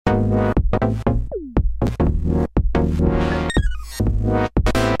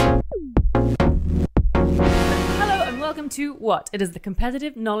What? It is the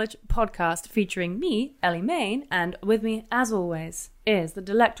competitive knowledge podcast featuring me, Ellie Main, and with me, as always, is the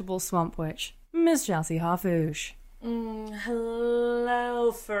delectable swamp witch, Miss Chelsea Harfouche.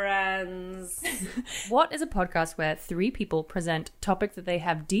 Hello, friends. What is a podcast where three people present topics that they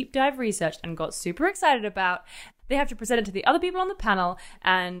have deep dive researched and got super excited about. They have to present it to the other people on the panel,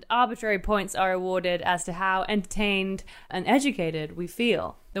 and arbitrary points are awarded as to how entertained and educated we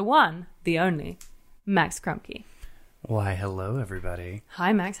feel. The one, the only, Max Krumke. Why, hello, everybody.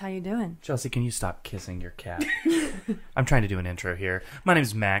 Hi, Max. How you doing? Chelsea, can you stop kissing your cat? I'm trying to do an intro here. My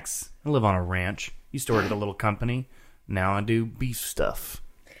name's Max. I live on a ranch. Used to work at a little company. Now I do beef stuff.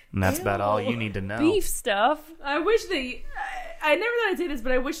 And that's about all you need to know. Beef stuff? I wish I never thought I'd say this,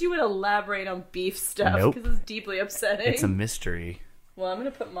 but I wish you would elaborate on beef stuff. Nope. Because it's deeply upsetting. It's a mystery. Well, I'm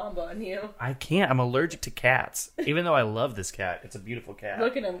going to put Mamba on you. I can't. I'm allergic to cats. Even though I love this cat. It's a beautiful cat.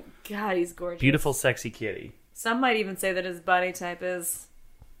 Look at him. God, he's gorgeous. Beautiful, sexy kitty. Some might even say that his body type is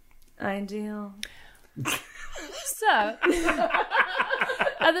ideal. So,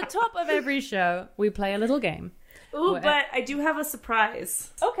 at the top of every show, we play a little game. Ooh, What? but I do have a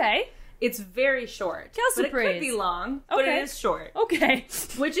surprise. Okay. It's very short. But it could be long, but Okay. it is short. Okay.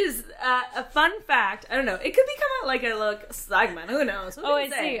 Which is a fun fact. I don't know. It could become like a segment. Who knows? What Oh,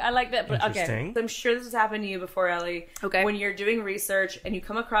 can I say? see. I like that. But okay. Interesting. I'm sure this has happened to you before, Ellie. Okay. When you're doing research and you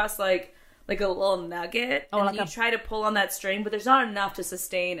come across like a little nugget, and like you try to pull on that string, but there's not enough to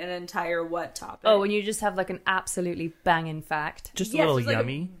sustain an entire what topic. Oh, when you just have like an absolutely banging fact. Just a Yes, little just like a-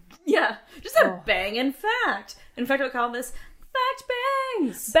 yummy. Yeah, just a banging fact. In fact, I would call this fact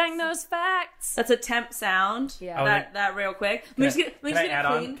bangs. Bang those facts. That's a temp sound. Yeah. Oh, That real quick. Let me just get can I it add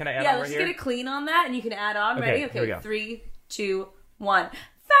on? clean. Can I add yeah, on let's right get here? it clean on that, and you can add on. Okay, Ready? here we Okay, go. 3, 2, 1.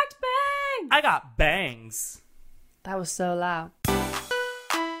 Fact bang. I got bangs. That was so loud.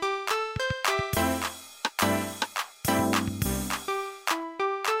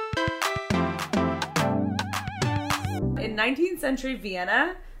 In 19th century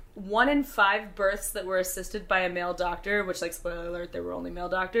Vienna, 1 in 5 births that were assisted by a male doctor, which, like, spoiler alert, there were only male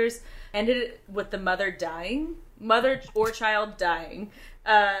doctors, ended with the mother or child dying.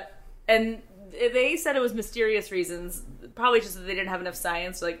 And they said it was mysterious reasons, probably just that they didn't have enough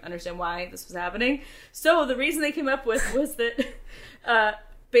science to, like, understand why this was happening. So the reason they came up with was that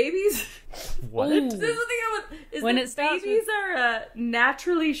babies... What? Ooh. This is the thing is When that it starts babies are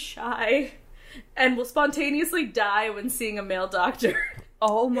naturally shy and will spontaneously die when seeing a male doctor.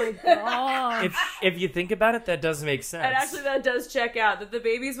 Oh my god. If you think about it, that does make sense. And actually that does check out, that the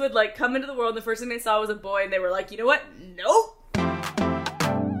babies would like come into the world and the first thing they saw was a boy and they were like, you know what? Nope.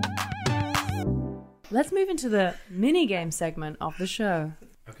 Let's move into the mini game segment of the show.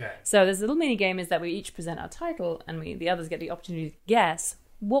 Okay. So this little mini game is that we each present our title and the others get the opportunity to guess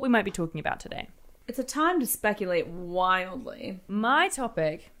what we might be talking about today. It's a time to speculate wildly. My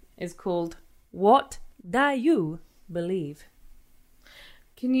topic is called What Da You Believe?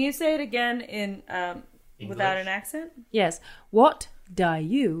 Can you say it again in without English? an accent? Yes. What da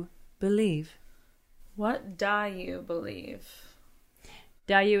you believe? What do you believe?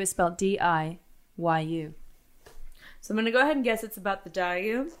 Da you is spelled D-I-Y-U, So I'm going to go ahead and guess it's about the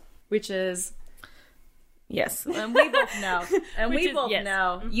Dayu. which is Yes, and we both know. And Which we is- both yes.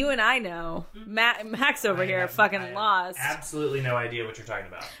 know. You and I know. Max over here fucking lost. Absolutely no idea what you're talking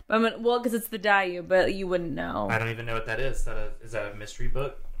about. Well, because it's the Dayu, but you wouldn't know. I don't even know what that is. Is that a mystery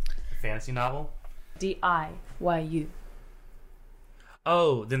book? A fantasy novel? D-I-Y-U.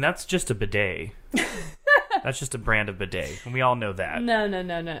 Oh, then that's just a bidet. That's just a brand of bidet. And we all know that.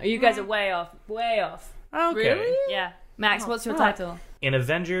 No. You guys are way off. Way off. Okay. Really? Yeah. Max, what's your fuck. title? In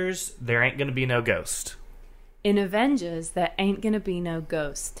Avengers, there ain't gonna be no ghost. In Avengers, there ain't gonna be no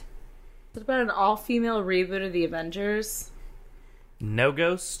ghost. Is it about an all-female reboot of the Avengers? No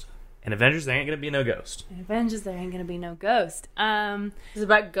ghost. In Avengers, there ain't gonna be no ghost. In Avengers, there ain't gonna be no ghost. Is it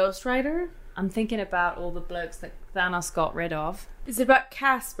about Ghost Rider? I'm thinking about all the blokes that Thanos got rid of. Is it about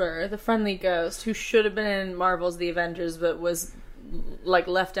Casper, the friendly ghost, who should have been in Marvel's The Avengers, but was, like,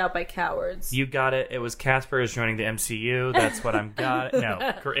 left out by cowards? You got it. It was Casper is joining the MCU. That's what I'm got. No,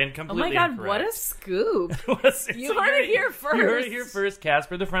 and Oh completely my god, incorrect. what a scoop! You So heard it here first. You heard it here first.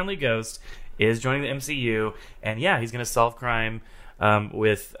 Casper the Friendly Ghost is joining the MCU, and yeah, he's going to solve crime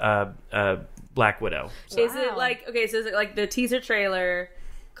with Black Widow. Is Wow. it like, okay, so is it like the teaser trailer,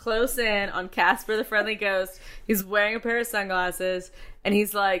 close in on Casper the Friendly Ghost? He's wearing a pair of sunglasses, and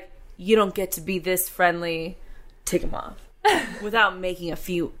he's like, you don't get to be this friendly. Take them off. Without making a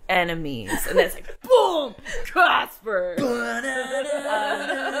few enemies. And then it's like, boom! Casper!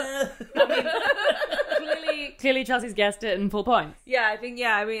 Clearly Chelsea's guessed it in full points. I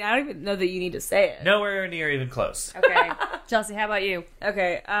don't even know that you need to say it. Nowhere near even close. Okay. Chelsea, how about you?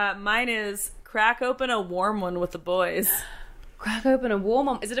 Okay, mine is crack open a warm one with the boys. Crack open a warm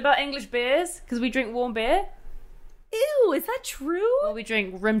one. Is it about English beers? Because we drink warm beer? Ew, is that true? Well, we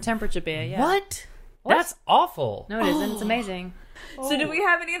drink room temperature beer, yeah. What? That's awful. No, it isn't. It's amazing. So do we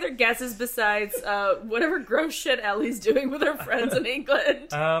have any other guesses besides whatever gross shit Ellie's doing with her friends in England?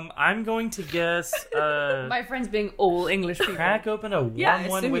 I'm going to guess My friends being all English people. crack open a warm Yeah, I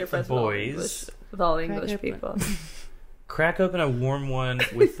one assume you're with the friends with all boys. English- with all English open. people. Crack open a warm one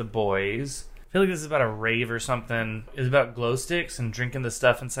with the boys. I feel like this is about a rave or something. It's about glow sticks and drinking the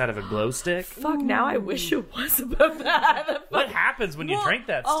stuff inside of a glow stick. Fuck, now I wish it was about that. What happens when you Well, drink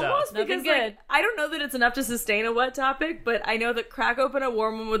that stuff? Almost because Nothing good. like, I don't know that it's enough to sustain a what topic, but I know that crack open a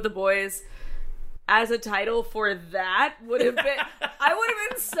warm one with the boys as a title for that would have been I would have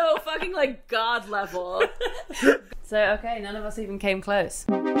been so fucking like god level. So, okay, none of us even came close.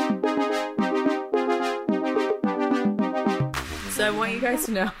 So I want you guys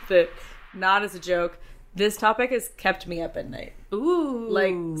to know that, not as a joke, this topic has kept me up at night. Ooh.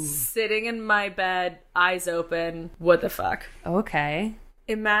 Like, sitting in my bed, eyes open. What the fuck? Okay.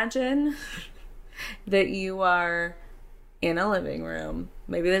 Imagine that you are in a living room.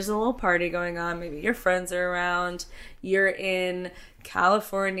 Maybe there's a little party going on. Maybe your friends are around. You're in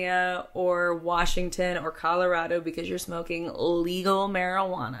California or Washington or Colorado because you're smoking legal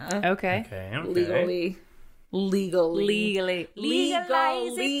marijuana. Okay. Okay. Legally. Legalize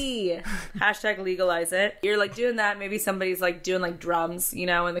Hashtag legalize it. You're like doing that. Maybe somebody's like doing like drums, you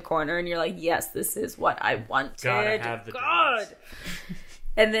know, in the corner, and you're like, yes, this is what I wanted. Gotta have the God. drums.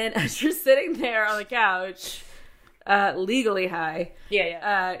 And then as you're sitting there on the couch, legally high,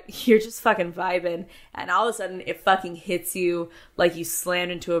 Yeah. you're just fucking vibing, and all of a sudden it fucking hits you like you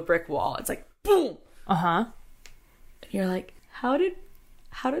slammed into a brick wall. It's like boom. Uh-huh. And you're like, how did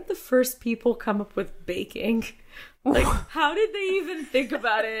the first people come up with baking? Like, how did they even think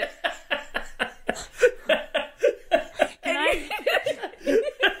about it?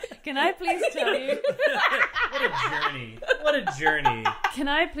 Can I please tell you? What a journey. Can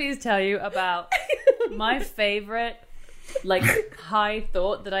I please tell you about my favorite, like, high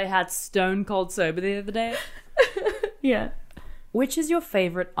thought that I had stone cold sober the other day? Yeah. Which is your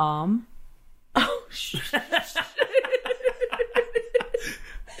favorite arm? Oh, shit.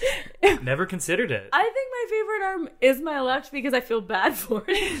 Never considered it. I think my favorite arm is my left because I feel bad for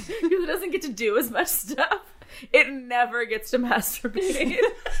it. Because it doesn't get to do as much stuff. It never gets to masturbate.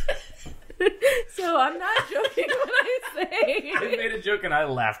 So I'm not joking when I say. I made a joke and I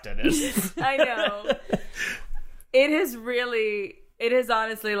laughed at it. I know. It has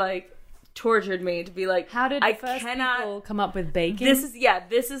honestly like tortured me to be like, How did I first cannot people come up with baking? This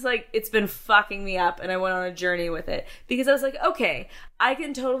is like, it's been fucking me up, and I went on a journey with it because I was like, okay, I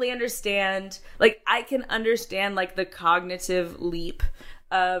can totally understand, like, like the cognitive leap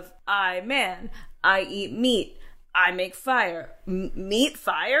of I eat meat, I make fire, meat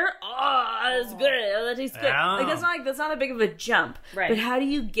fire. Oh, that's good. That tastes good. Oh. Like that's not that big of a jump. Right. But how do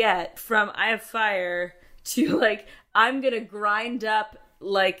you get from I have fire to like I'm gonna grind up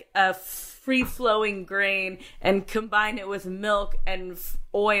like a free-flowing grain and combine it with milk and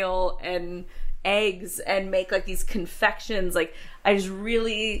oil and eggs and make like these confections? Like I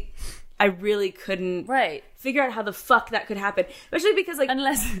really couldn't figure out how the fuck that could happen, especially because like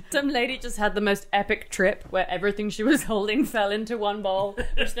Unless some lady just had the most epic trip where everything she was holding fell into one bowl,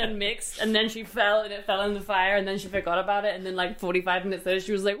 which then mixed, and then she fell and it fell in the fire, and then she forgot about it, and then like 45 minutes later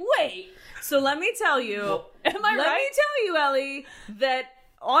she was like, wait, so let me tell you, am I let right? me tell you, Ellie, that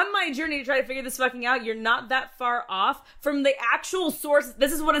on my journey to try to figure this fucking out, you're not that far off from the actual source.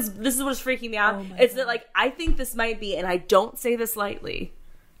 This is what is freaking me out. It's that like I think this might be, and I don't say this lightly,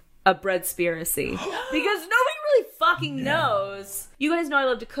 a breadspiracy. Because nobody really fucking knows. You guys know I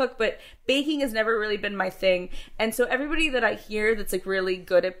love to cook, but baking has never really been my thing. And so everybody that I hear that's like really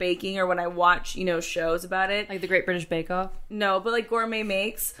good at baking, or when I watch, you know, shows about it. Like the Great British Bake Off? No, but like Gourmet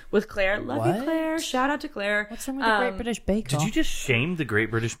Makes with Claire. Love you, What? Claire. Shout out to Claire. What's wrong with the Great British Bake Off? Did you just shame the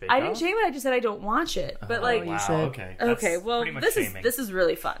Great British Bake Off? I didn't shame it, I just said I don't watch it. But like you Wow, should. okay. That's okay, well, pretty much this shaming. is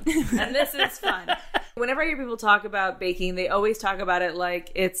really fun, and this is fun. Whenever I hear people talk about baking, they always talk about it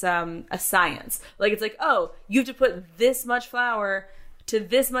like it's a science. Like it's like, oh, you have to put this much flour to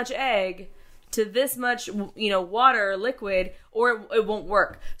this much egg to this much, you know, water or liquid, or it won't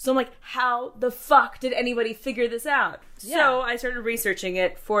work. So I'm like, how the fuck did anybody figure this out? Yeah. So I started researching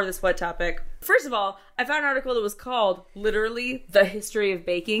it for this what topic. First of all, I found an article that was called literally The History of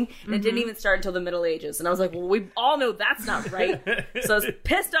Baking, and it didn't even start until the Middle Ages. And I was like, well, we all know that's not right. So I was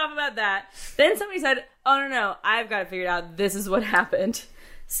pissed off about that. Then somebody said, oh, no, I've got to figure it out. This is what happened.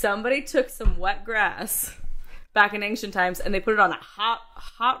 Somebody took some wet grass, back in ancient times, and they put it on a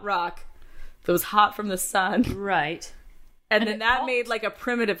hot rock that was hot from the sun. Right. And then that made like a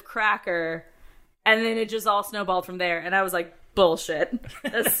primitive cracker, and then it just all snowballed from there. And I was like, bullshit.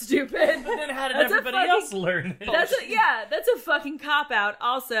 That's stupid. But then how did everybody else learn it? That's a fucking cop-out.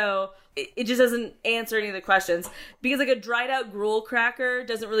 Also, it just doesn't answer any of the questions. Because like a dried out gruel cracker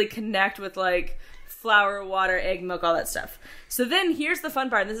doesn't really connect with like flour, water, egg, milk, all that stuff. So then here's the fun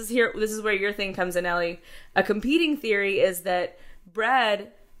part. And this is where your thing comes in, Ellie. A competing theory is that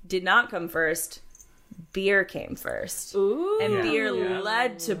bread did not come first. Beer came first. Ooh. And beer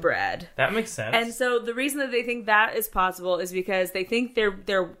led to bread. That makes sense. And so the reason that they think that is possible is because they think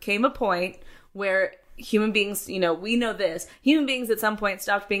there came a point where human beings, we know this, human beings at some point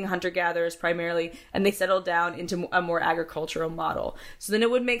stopped being hunter-gatherers primarily, and they settled down into a more agricultural model. So then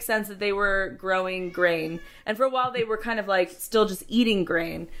it would make sense that they were growing grain. And for a while they were kind of like still just eating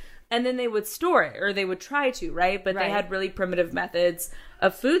grain. And then they would store it, or they would try to, right? But they had really primitive methods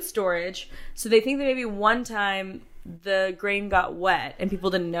of food storage. So they think that maybe one time the grain got wet and people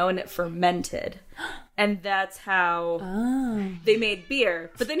didn't know, and it fermented. And that's how they made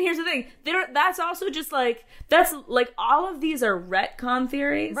beer. But then here's the thing. That's also just like, that's like, all of these are retcon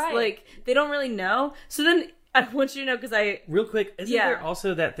theories. Right. Like, they don't really know. So then I want you to know, because Real quick, isn't there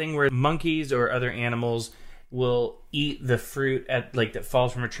also that thing where monkeys or other animals will eat the fruit that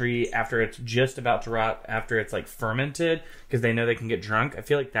falls from a tree after it's just about to rot, after it's like fermented, because they know they can get drunk? I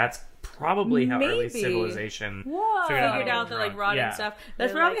feel like that's probably how early civilization figured out the like rotting stuff.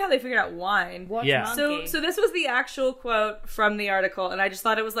 That's probably how they figured out wine. So this was the actual quote from the article, and I just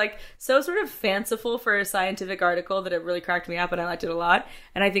thought it was like so sort of fanciful for a scientific article that it really cracked me up, and I liked it a lot.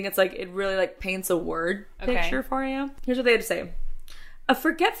 And I think it's like, it really like paints a word picture for you. Here's what they had to say. A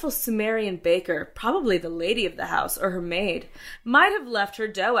forgetful Sumerian baker, probably the lady of the house or her maid, might have left her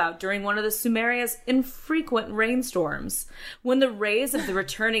dough out during one of the Sumeria's infrequent rainstorms. When the rays of the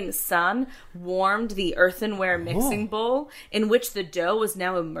returning sun warmed the earthenware mixing bowl in which the dough was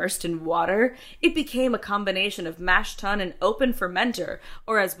now immersed in water, it became a combination of mash tun and open fermenter,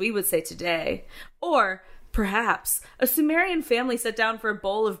 or as we would say today. Or perhaps a Sumerian family sat down for a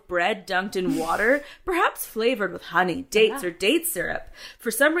bowl of bread dunked in water, perhaps flavored with honey, dates, or date syrup.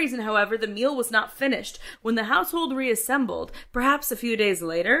 For some reason, however, the meal was not finished. When the household reassembled, perhaps a few days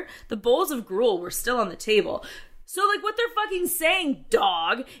later, the bowls of gruel were still on the table. So, like, what they're fucking saying,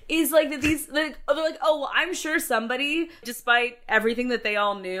 dog, is, like, that these, they're like, oh, well, I'm sure somebody, despite everything that they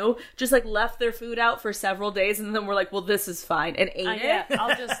all knew, just, like, left their food out for several days, and then we're like, well, this is fine, and ate it. Yeah,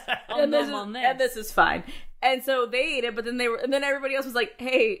 I'll nom on this. And this is fine. And so they ate it, but then and then everybody else was like,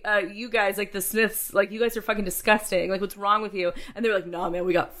 hey, you guys, like, the Smiths, like, you guys are fucking disgusting. Like, what's wrong with you? And they were like, nah, man,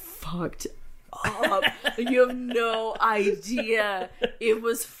 we got fucked up. You have no idea. It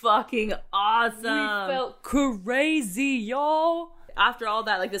was fucking awesome. We felt crazy, y'all. After all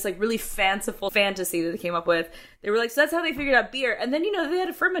that, like, this, like, really fanciful fantasy that they came up with, they were like, so that's how they figured out beer. And then, they had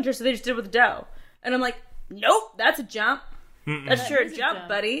a fermenter, so they just did it with dough. And I'm like, nope, that's a jump. That's sure a jump,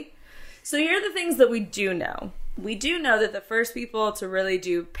 buddy. So here are the things that we do know. We do know that the first people to really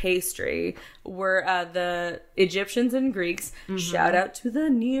do pastry were the Egyptians and Greeks. Shout out to the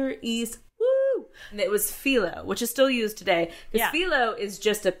Near East. Woo! And it was phyllo, which is still used today. Because phyllo is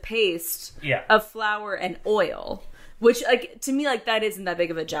just a paste of flour and oil. Which, like, to me, like, that isn't that big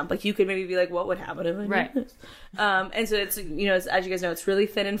of a jump. Like, you could maybe be like, what would happen if I did this? And so it's, as you guys know, it's really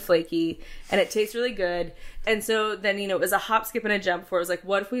thin and flaky, and it tastes really good. And so then, it was a hop, skip, and a jump for it was like,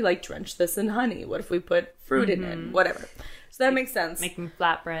 what if we, like, drench this in honey? What if we put fruit in it? Whatever. So that makes sense. Making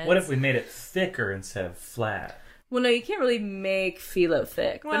flatbreads. What if we made it thicker instead of flat? Well, no, you can't really make phyllo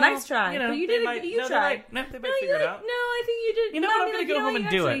thick. But nice try. But you did it. You tried. They might figure it out. No, I think you did. I'm going to go home and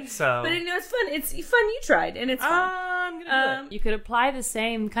do it. So. But it's fun. It's fun. You tried, and it's fun. I'm going to do it. You could apply the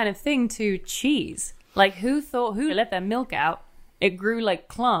same kind of thing to cheese. Like, who let their milk out? It grew like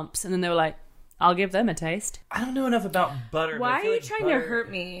clumps, and then they were like, I'll give them a taste. I don't know enough about butter. Why are you trying to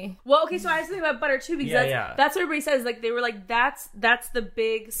hurt me? Well, okay, so I was thinking about butter too, because that's what everybody says. Like, they were like, that's the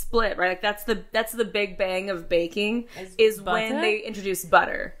big split, right? Like, that's the big bang of baking is when they introduce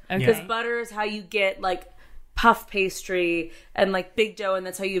butter. Because butter is how you get like puff pastry and like big dough, and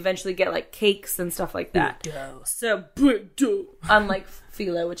that's how you eventually get like cakes and stuff like that. Big dough. So big dough. Unlike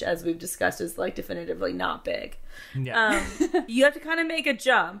phyllo, which, as we've discussed, is like definitively not big. Yeah. You have to kind of make a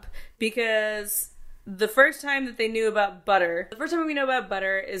jump, because the first time that we know about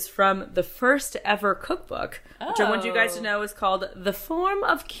butter is from the first ever cookbook, which I want you guys to know is called The Form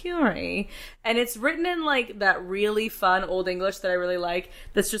of Cury. And it's written in like that really fun Old English that I really like.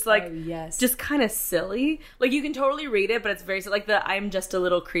 That's just like, just kind of silly. Like, you can totally read it, but it's very like the I'm just a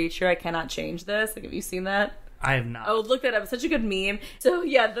little creature, I cannot change this. Like, have you seen that? I have not. Oh, look that up. It's such a good meme. So,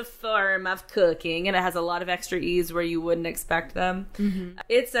 yeah, the form of cooking, and it has a lot of extra E's where you wouldn't expect them.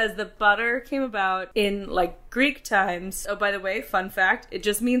 It says the butter came about in, like, Greek times. Oh, by the way, fun fact, it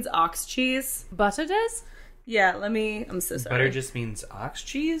just means ox cheese. Butter does? Yeah, I'm so sorry. Butter just means ox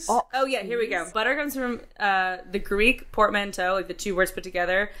cheese? Oh, yeah, here we go. Butter comes from the Greek portmanteau, like the two words put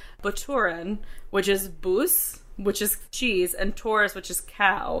together, bouturon, which is bous, which is cheese, and taurus, which is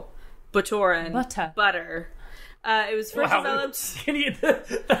cow. Bouturon. Butter. It was first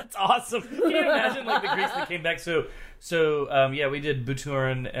developed... That's awesome. Can you imagine, like, the Greeks that came back? So yeah, we did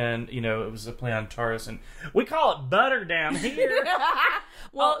bouturon, and, you know, it was a play on taurus, and we call it butter down here.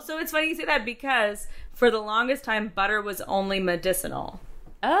 Well, so it's funny you say that because for the longest time, butter was only medicinal.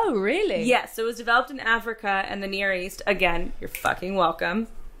 Oh, really? Yes, so it was developed in Africa and the Near East. Again, you're fucking welcome.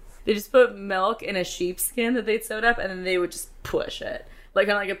 They just put milk in a sheepskin that they'd sewed up, and then they would just push it. Like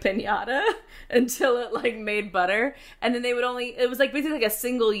on like a piñata until it like made butter. And then they would it was like basically like a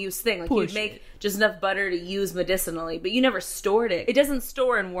single use thing. Like you'd make just enough butter to use medicinally, but you never stored it. It doesn't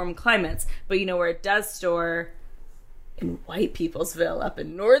store in warm climates, but you know where it does store? In white peoplesville up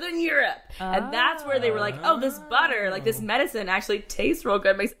in Northern Europe. And that's where they were like, oh, this butter, like this medicine actually tastes real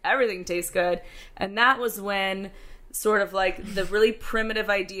good, makes everything taste good. And that was when sort of like the really primitive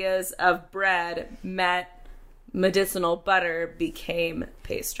ideas of bread met medicinal butter became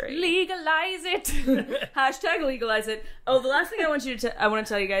pastry. Legalize it. Hashtag legalize it. Oh, the last thing I want to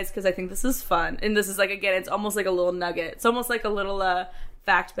tell you guys, because I think this is fun, and this is like, again, it's almost like a little nugget. It's almost like a little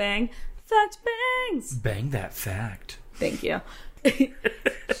fact bang. Fact bangs. Bang that fact. Thank you.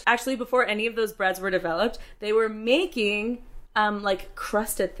 Actually, before any of those breads were developed, they were making like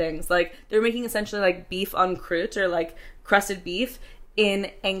crusted things. Like they were making essentially like beef en croûte or like crusted beef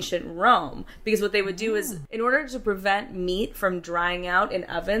in ancient Rome, because what they would do is, in order to prevent meat from drying out in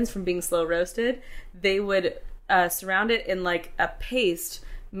ovens from being slow roasted, they would surround it in like a paste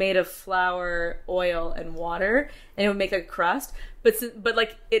made of flour, oil, and water, and it would make a crust. But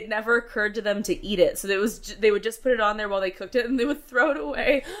like it never occurred to them to eat it, so they would just put it on there while they cooked it, and they would throw it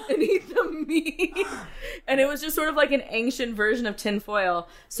away and eat the meat. And it was just sort of like an ancient version of tinfoil.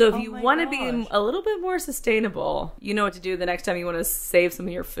 So if you want to be a little bit more sustainable, you know what to do the next time you want to save some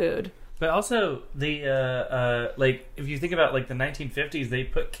of your food. But also the like if you think about like the 1950s, they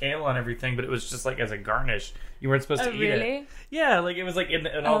put kale on everything, but it was just like as a garnish. You weren't supposed to eat it. Yeah, like it was like in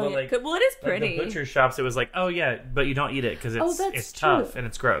all the like. Well, it is pretty. Like the butcher shops, it was like, oh yeah, but you don't eat it because it's tough and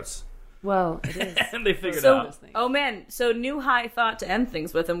it's gross. Well, it is. And they figured out. Oh man, so new high thought to end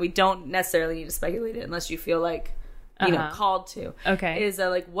things with, and we don't necessarily need to speculate it unless you feel like you know, called to. Okay. Is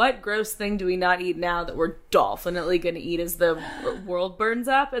like, what gross thing do we not eat now that we're definitely going to eat as the world burns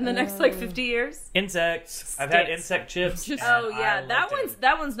up in the next like 50 years? Insects. I've had insect chips. Oh yeah,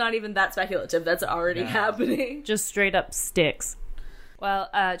 that one's not even that speculative. That's already happening. Just straight up sticks. Well,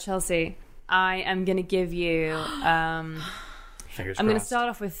 Chelsea, I am going to give you. I'm going to start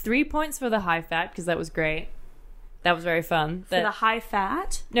off with 3 points for the high fact because that was great. That was very fun. For the high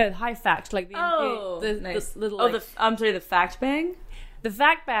fat? No, the high fact, like the nice. the little. Like, I'm sorry, the fact bang. The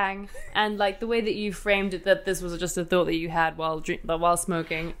fact bang, and like the way that you framed it, that this was just a thought that you had while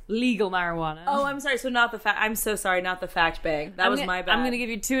smoking legal marijuana. Oh, I'm sorry. So not the fact. I'm so sorry. Not the fact bang. That was my bad. I'm going to give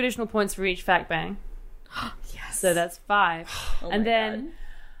you 2 additional points for each fact bang. Yes. So that's 5. And then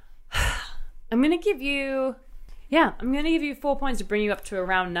I'm going to give you 4 points to bring you up to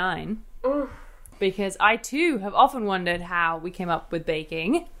around 9. Because I too have often wondered how we came up with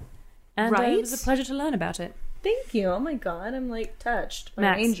baking, and it was a pleasure to learn about it. Thank you. Oh my god, I'm like touched by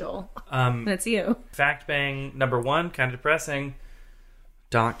Max. an angel. That's you. Fact bang number 1, kind of depressing.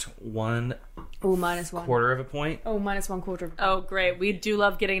 Docked 1 -1 quarter of a point. Oh, -1 quarter of a point. Oh, great. We do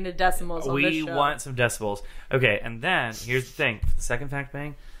love getting into decimals on this show. We want some decibels. Okay, and then here's the thing. For the second fact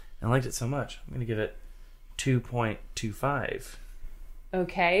bang, I liked it so much, I'm going to give it 2.25.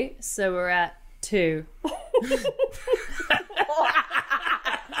 Okay, so we're at 2.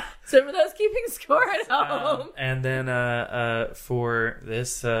 So for those keeping score at home. And then for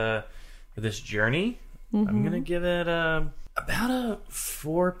this journey, I'm gonna give it about a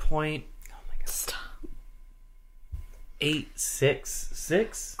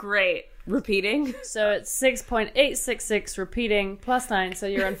 4.866. Great. Repeating. So it's 6.866 repeating plus 9, so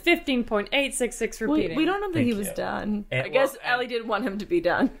you're on 15.866 repeating. We don't know that he was done. I guess Ellie did want him to be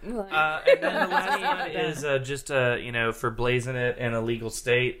done. And then the last one is just for blazing it in a legal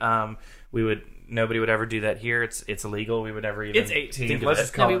state. Nobody would ever do that here. It's illegal. We would never even. It's 18. Think Let's of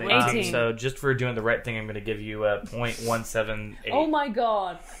just call it 18. So just for doing the right thing, I'm going to give you a 0.178. Oh my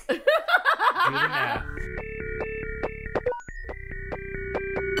god. Do the math.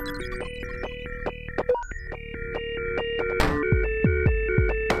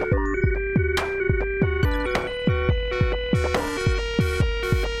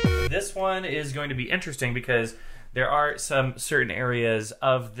 one is going to be interesting because there are some certain areas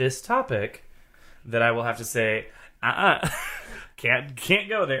of this topic that I will have to say, can't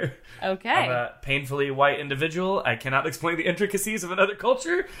go there. Okay. I'm a painfully white individual. I cannot explain the intricacies of another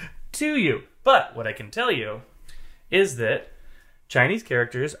culture to you. But what I can tell you is that Chinese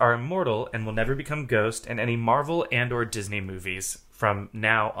characters are immortal and will never become ghosts in any Marvel and or Disney movies from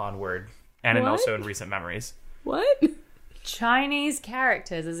now onward. And also in recent memories. What? Chinese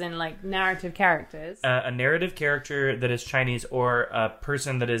characters, as in like narrative characters. A narrative character that is Chinese or a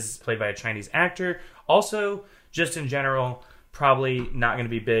person that is played by a Chinese actor. Also, just in general, probably not going to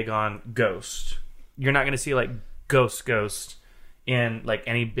be big on ghost. You're not going to see like ghost in like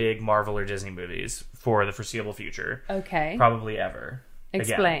any big Marvel or Disney movies for the foreseeable future. Okay. Probably ever.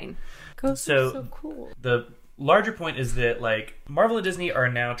 Explain. Ghosts are so cool. The larger point is that like Marvel and Disney are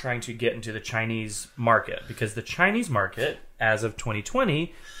now trying to get into the Chinese market because the Chinese market, as of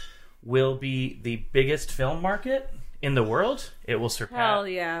 2020, will be the biggest film market in the world. It will surpass. Hell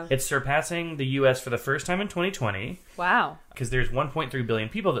yeah. It's surpassing the U.S. for the first time in 2020. Wow. Because there's 1.3 billion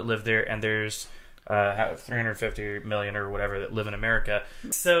people that live there, and there's 350 million or whatever that live in America.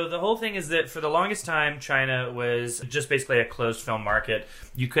 So the whole thing is that for the longest time, China was just basically a closed film market.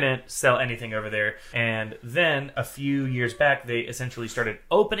 You couldn't sell anything over there. And then a few years back, they essentially started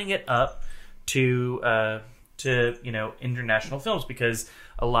opening it up to international films because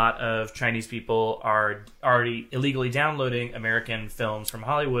a lot of Chinese people are already illegally downloading American films from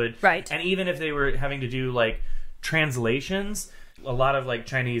Hollywood. Right. And even if they were having to do like translations, a lot of like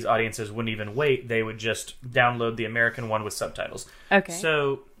Chinese audiences wouldn't even wait. They would just download the American one with subtitles. Okay.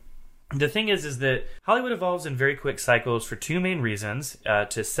 So the thing is that Hollywood evolves in very quick cycles for two main reasons: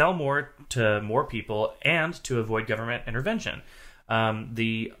 to sell more to more people and to avoid government intervention.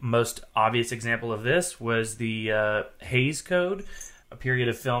 The most obvious example of this was the Hays Code, a period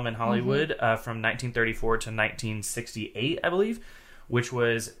of film in Hollywood from 1934 to 1968, I believe, which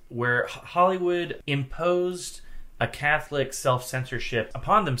was where Hollywood imposed a Catholic self-censorship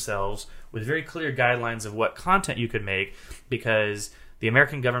upon themselves with very clear guidelines of what content you could make because the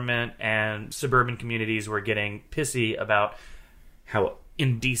American government and suburban communities were getting pissy about how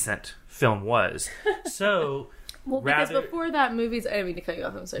indecent film was. So... Well, because before that, movies... I didn't mean to cut you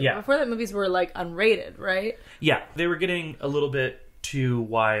off, I'm sorry. Yeah. Before that, movies were, like, unrated, right? Yeah, they were getting a little bit too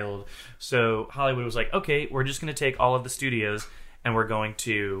wild. So Hollywood was like, okay, we're just going to take all of the studios and we're going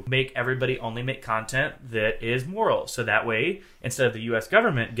to make everybody only make content that is moral. So that way, instead of the U.S.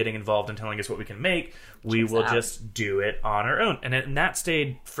 government getting involved and telling us what we can make, we will just do it on our own. And that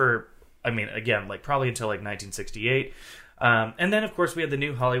stayed for, I mean, again, like probably until like 1968. And then, of course, we had the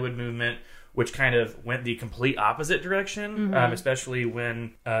New Hollywood movement, which kind of went the complete opposite direction, especially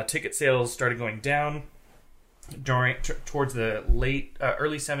when ticket sales started going down towards the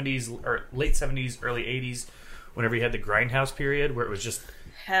early 70s or late 70s, early 80s, whenever you had the Grindhouse period, where it was just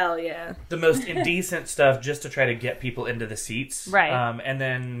hell yeah, the most indecent stuff just to try to get people into the seats. Right. And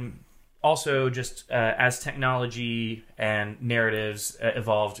then also just as technology and narratives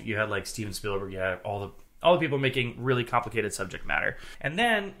evolved, you had like Steven Spielberg, you had all the people making really complicated subject matter. And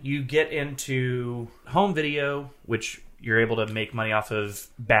then you get into home video, which you're able to make money off of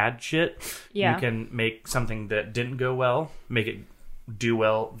bad shit. Yeah. You can make something that didn't go well, make it do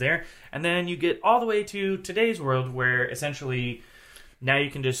well there. And then you get all the way to today's world where essentially now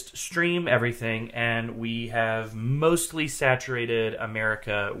you can just stream everything, and we have mostly saturated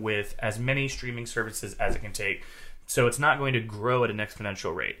America with as many streaming services as it can take. So it's not going to grow at an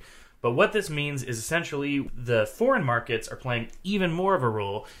exponential rate. But what this means is essentially the foreign markets are playing even more of a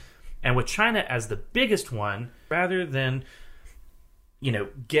role. And with China as the biggest one, rather than,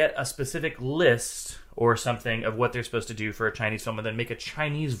 get a specific list or something of what they're supposed to do for a Chinese film and then make a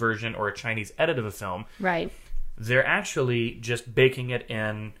Chinese version or a Chinese edit of a film, right? They're actually just baking it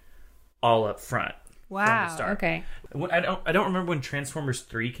in all up front. Wow. From the start. Okay. I don't remember when Transformers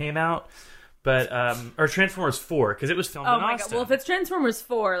 3 came out. But, or Transformers 4, because it was filmed in Austin. Oh my god, well, if it's Transformers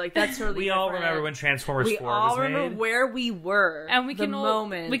 4, like, that's totally We all remember when Transformers 4 was made. We all remember where we were. And we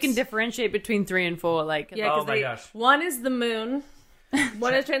can we can differentiate between 3 and 4, like... Yeah, oh my gosh. One is the moon.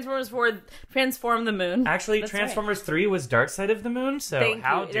 One is Transformers 4, Transform the Moon. Actually, that's Transformers 3 was Dark Side of the Moon, so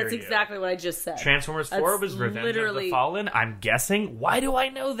how dare you. That's exactly what I just said. Transformers 4 was Revenge of the Fallen, I'm guessing. Why do I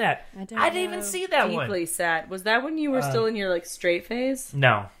know that? I didn't even see that one. Deeply sad. Was that when you were still in your, like, straight phase?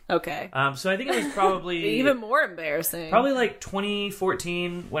 No. Okay. So I think it was probably... even more embarrassing. Probably, like,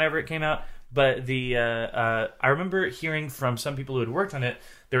 2014, whenever it came out. But I remember hearing from some people who had worked on it,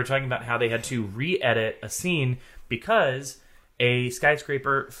 they were talking about how they had to re-edit a scene because a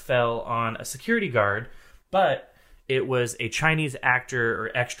skyscraper fell on a security guard, but it was a Chinese actor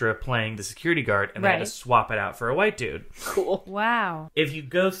or extra playing the security guard, and they had to Right. swap it out for a white dude. Cool. Wow. If you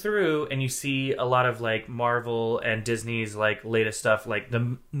go through and you see a lot of like Marvel and Disney's like latest stuff, like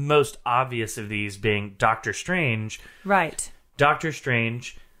the most obvious of these being Doctor Strange. Right. Doctor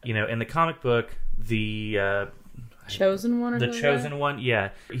Strange, you know, in the comic book, the Chosen one or the something chosen one,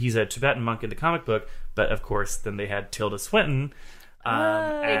 yeah, he's a Tibetan monk in the comic book, but of course, then they had Tilda Swinton.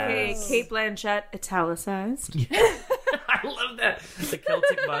 AKA As- Kate Blanchett, italicized. I love that, the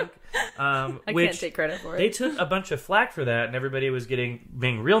Celtic monk. I Which can't take credit for it. they took a bunch of flack for that, and everybody was being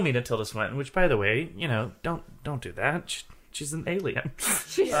real mean to Tilda Swinton. Which, by the way, you know, don't do that. She's an alien.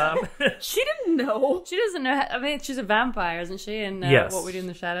 She didn't know. She doesn't know. I mean, she's a vampire, isn't she? In Yes. What We Do in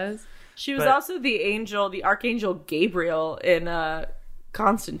the Shadows. She was But- also the archangel Gabriel in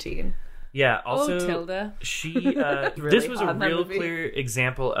Constantine. Yeah. Also, Tilda. She Really this was a hot in that real movie. clear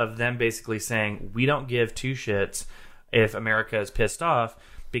example of them basically saying we don't give two shits if America is pissed off,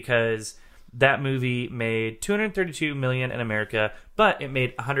 because that movie made $232 million in America, but it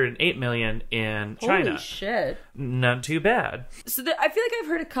made $108 million in China. Holy shit. Not too bad. So I feel like I've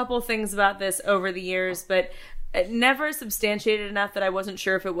heard a couple things about this over the years, but it never substantiated enough that I wasn't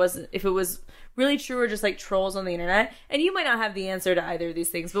sure if it was really true or just like trolls on the internet. And you might not have the answer to either of these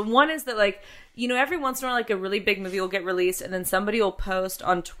things, but one is that, like, you know, every once in a while, like, a really big movie will get released and then somebody will post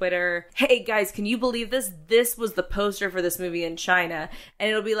on Twitter, hey guys, can you believe this? This was the poster for this movie in China. And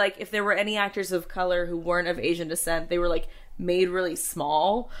it'll be like, if there were any actors of color who weren't of Asian descent, they were like made really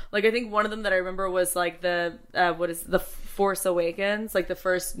small. Like, I think one of them that I remember was like the Force Awakens, like the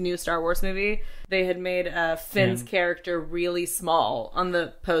first new Star Wars movie. They had made Finn's character really small on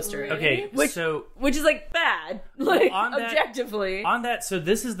the poster. Okay, Which is like bad, like on that- objectively. On that, so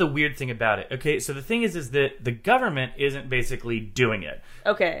this is the weird thing about it. Okay, so the thing is that the government isn't basically doing it.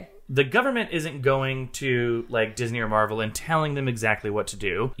 Okay. The government isn't going to like Disney or Marvel and telling them exactly what to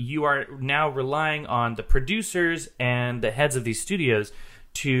do. You are now relying on the producers and the heads of these studios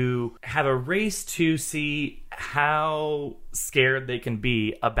to have a race to see how scared they can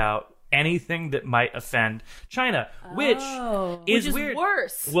be about anything that might offend China, which Which is weird.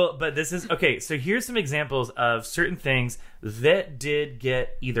 worse. Well, but this is okay. So here's some examples of certain things that did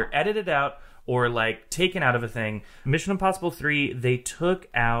get either edited out or like taken out of a thing. Mission Impossible 3, they took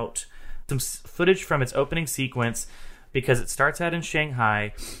out some footage from its opening sequence because it starts out in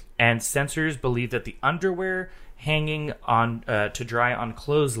Shanghai, and censors believe that the underwear hanging on to dry on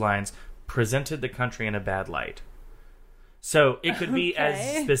clotheslines presented the country in a bad light. So it could be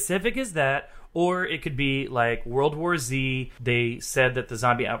as specific as that, or it could be like World War Z. They said that the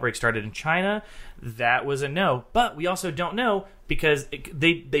zombie outbreak started in China. That was a no. But we also don't know because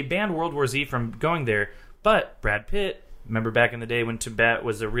they banned World War Z from going there. But Brad Pitt, remember back in the day when Tibet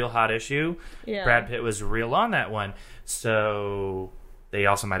was a real hot issue? Yeah. Brad Pitt was real on that one. So they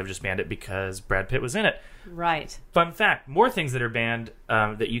also might have just banned it because Brad Pitt was in it. Right. Fun fact, more things that are banned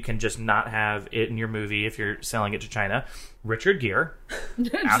that you can just not have it in your movie if you're selling it to China. Richard Gere.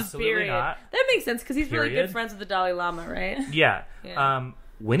 Just Absolutely period. not. That makes sense because he's really Period. good friends with the Dalai Lama, right? Yeah. Yeah.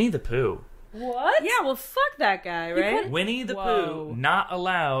 Winnie the Pooh. What? Yeah, well, fuck that guy, right? Winnie the Whoa. Pooh not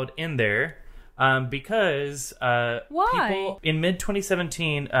allowed in there because Why? people in mid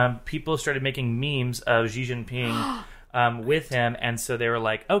 2017 people started making memes of Xi Jinping with him, and so they were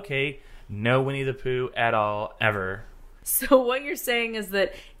like, okay, no Winnie the Pooh at all ever. So what you're saying is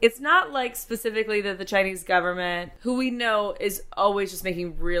that it's not like specifically that the Chinese government, who we know is always just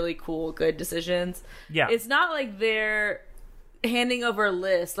making really cool, good decisions. Yeah. It's not like they're handing over a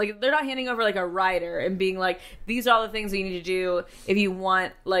list. Like, they're not handing over like a writer and being like, these are all the things that you need to do if you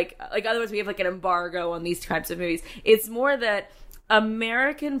want, like otherwise we have like an embargo on these types of movies. It's more that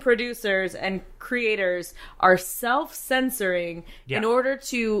American producers and creators are self-censoring in order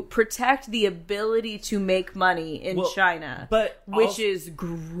to protect the ability to make money in China, which is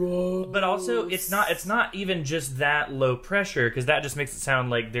gross. But also, it's not even just that low pressure, because that just makes it sound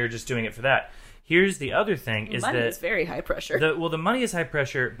like they're just doing it for that. Here's the other thing: is money that is very high pressure. the money is high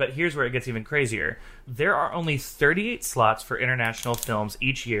pressure, but here's where it gets even crazier. There are only 38 slots for international films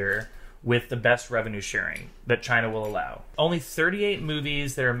each year with the best revenue sharing that China will allow. Only 38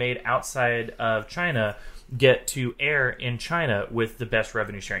 movies that are made outside of China get to air in China with the best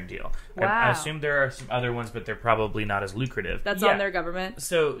revenue sharing deal. Wow. I assume there are some other ones, but they're probably not as lucrative. That's Yeah. on their government.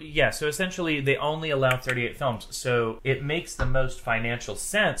 So essentially they only allow 38 films. So it makes the most financial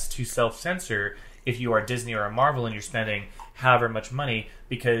sense to self-censor if you are Disney or a Marvel and you're spending however much money,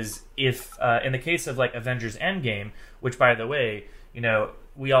 because if in the case of like Avengers Endgame, which by the way, you know,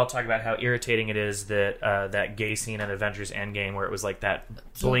 we all talk about how irritating it is that that gay scene in Avengers Endgame where it was like that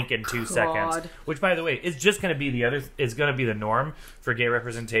blink in 2 seconds, which by the way is just going to be the norm for gay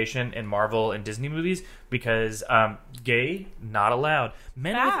representation in Marvel and Disney movies because gay not allowed,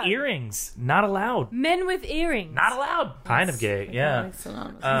 men with earrings not allowed, Men with earrings not allowed, kind of gay, yeah.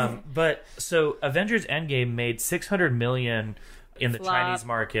 But so Avengers Endgame made $600 million in the Chinese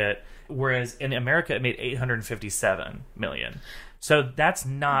market, whereas in America it made $857 million. So that's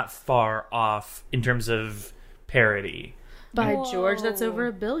not far off in terms of parity. By George, that's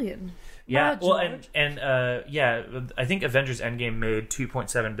over $1 billion. Yeah, well, and I think Avengers Endgame made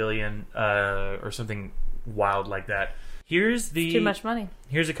 $2.7 billion or something wild like that. It's too much money.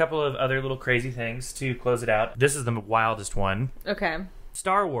 Here's a couple of other little crazy things to close it out. This is the wildest one. Okay.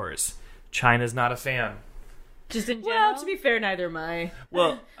 Star Wars. China's not a fan. Just in general? Well, to be fair, neither am I.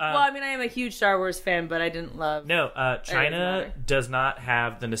 Well, I mean, I am a huge Star Wars fan, but I didn't love... No, China does not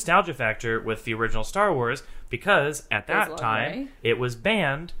have the nostalgia factor with the original Star Wars because at that time it was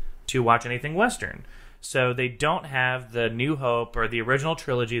banned to watch anything Western. So they don't have the New Hope or the original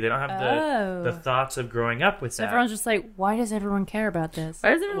trilogy. They don't have the thoughts of growing up with that. So everyone's just like, why does everyone care about this?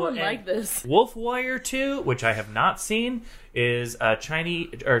 Why does everyone like this? Wolf Warrior 2, which I have not seen, is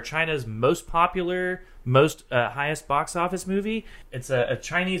China's most popular, most highest box office movie. It's a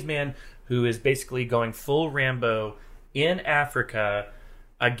Chinese man who is basically going full Rambo in Africa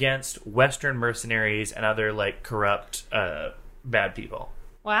against Western mercenaries and other like corrupt bad people.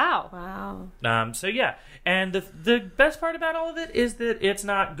 Wow. So yeah, and the best part about all of it is that it's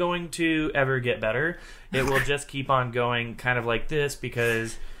not going to ever get better. It will just keep on going kind of like this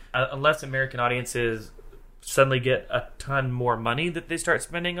because unless American audiences suddenly get a ton more money that they start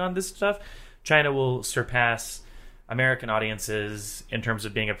spending on this stuff, China will surpass American audiences in terms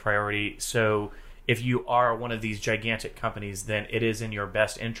of being a priority. So if you are one of these gigantic companies, then it is in your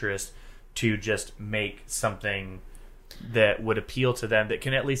best interest to just make something that would appeal to them that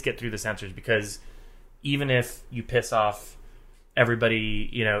can at least get through the censors, because even if you piss off everybody,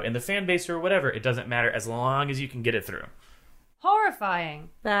 in the fan base or whatever, it doesn't matter as long as you can get it through. Horrifying.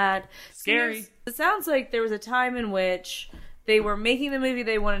 Bad. Scary. It sounds like there was a time in which they were making the movie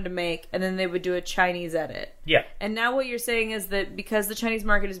they wanted to make, and then they would do a Chinese edit. Yeah. And now what you're saying is that because the Chinese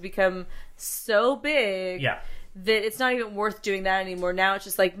market has become so big, that it's not even worth doing that anymore. Now it's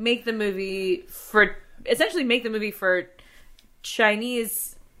just like make the movie for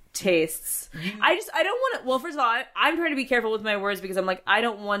Chinese tastes. I don't want to. Well, first of all, I'm trying to be careful with my words because I'm like, I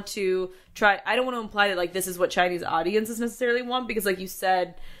don't want to imply that like this is what Chinese audiences necessarily want, because like you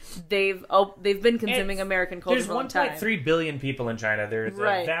said, they've been consuming American culture for a long time. There's 1.3 billion people in China. There's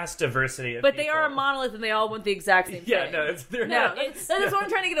a vast diversity of but people. they are a monolith and they all want the exact same thing. That's what I'm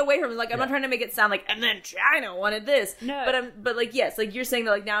trying to get away from. Like I'm not trying to make it sound like, and then China wanted this. No. But like yes, like you're saying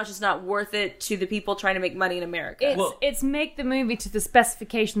that like now it's just not worth it to the people trying to make money in America. It's make the movie to the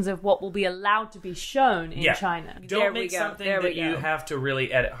specifications of what will be allowed to be shown in China. Don't make something that you have to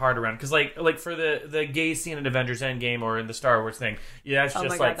really edit hard around, because like for the gay scene in Avengers Endgame or in the Star Wars thing, it's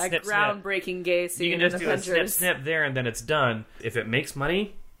just like that snip, groundbreaking gay scene. You can just in do Avengers. a snip there and then it's done. If it makes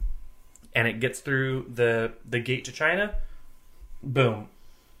money and it gets through the gate to China, boom,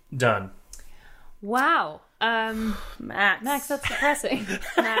 done. Wow. Max, that's depressing.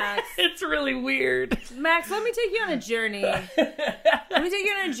 Max, it's really weird. Max, let me take you on a journey. Let me take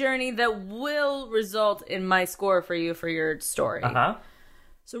you on a journey that will result in my score for you for your story.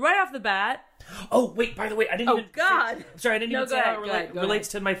 So right off the bat. Oh wait! By the way, I didn't. Oh God! Sorry, I didn't even say how it relates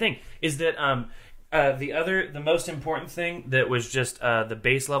to my thing. Is that the most important thing that was just the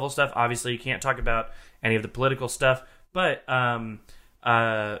base level stuff. Obviously, you can't talk about any of the political stuff, but the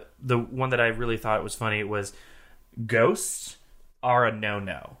one that I really thought was funny was ghosts are a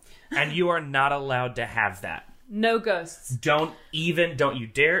no-no, and you are not allowed to have that. No ghosts. Don't you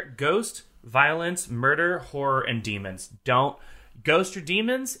dare. Ghost, violence, murder, horror, and demons. Don't ghost or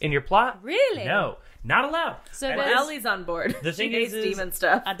demons in your plot. Really? No, not allowed. So Ellie's on board. The thing she hates demon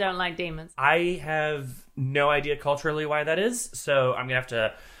stuff. I don't like demons. I have no idea culturally why that is, so I'm gonna have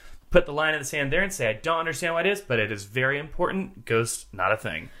to put the line in the sand there and say I don't understand why it is, but it is very important. Ghosts, not a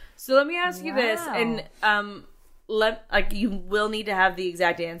thing. So let me ask you this, and you will need to have the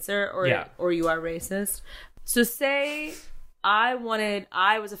exact answer, or you are racist. So say I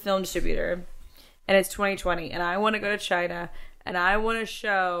was a film distributor, and it's 2020, and I want to go to China, and I want to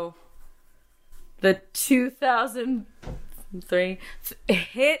show the 2003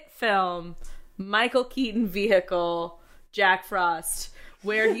 hit film Michael Keaton vehicle Jack Frost,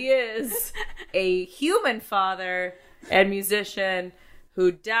 where he is a human father and musician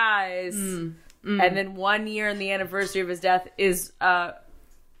who dies, and then 1 year in the anniversary of his death is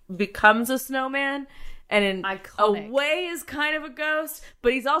becomes a snowman. And in Iconic. a way is kind of a ghost,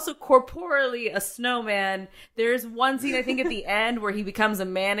 but he's also corporeally a snowman. There's one scene, I think, at the end where he becomes a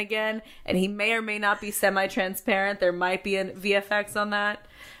man again, and he may or may not be semi-transparent. There might be a VFX on that.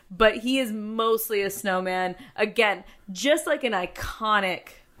 But he is mostly a snowman. Again, just like an iconic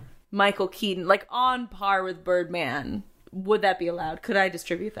Michael Keaton, like on par with Birdman. Would that be allowed? Could I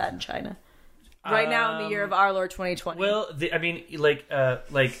distribute that in China? Right now in the year of our Lord 2020. Well,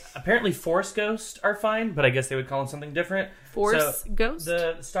 apparently Force Ghost are fine, but I guess they would call it something different. Force Ghost?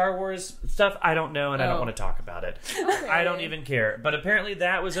 The Star Wars stuff, I don't know, and I don't want to talk about it. Okay. I don't even care. But apparently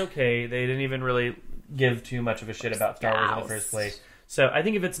that was okay. They didn't even really give too much of a shit about Star Wars in the first place. So I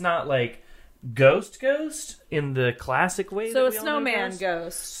think if it's not like Ghost in the classic way, so that a we all know snowman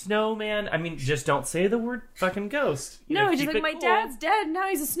ghost. Snowman. I mean, just don't say the word fucking ghost. No, he's just keep like, it my cool. dad's dead, now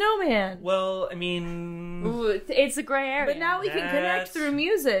he's a snowman. Well, I mean, Ooh, it's a gray area. But now we can connect That's- through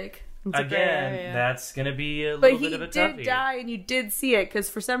music. It's a gray again, area. that's gonna be a But little he bit of a did toughie. die, and you did see it,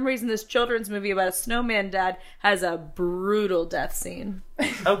 because for some reason this children's movie about a snowman dad has a brutal death scene.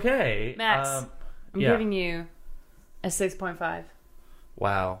 Okay, Max, I'm yeah. giving you a 6.5.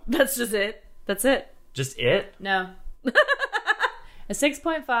 Wow, That's just it. That's it. just it. No. A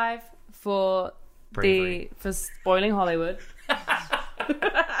 6.5 for Bravery. for spoiling Hollywood.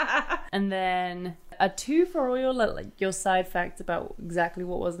 And then a 2 for all your side facts about exactly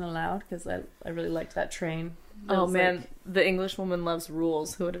what wasn't allowed, because I really liked that train. It Oh was man, like- the English woman loves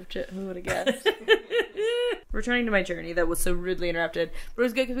rules. Who would have guessed? Returning to my journey that was so rudely interrupted, but it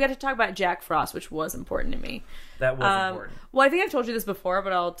was good because we got to talk about Jack Frost, which was important to me. That was important. Well, I think I've told you this before,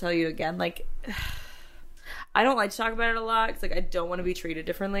 but I'll tell you again. Like, I don't like to talk about it a lot because, like, I don't want to be treated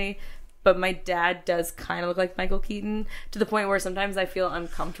differently. But my dad does kind of look like Michael Keaton, to the point where sometimes I feel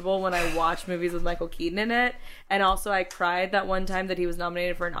uncomfortable when I watch movies with Michael Keaton in it. And also, I cried that one time that he was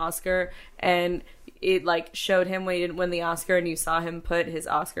nominated for an Oscar, and it like showed him when he didn't win the Oscar, and you saw him put his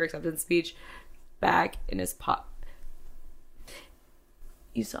Oscar acceptance speech back in his pocket.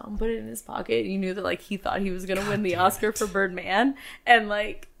 You saw him put it in his pocket. You knew that like he thought he was gonna win the Oscar for Birdman, and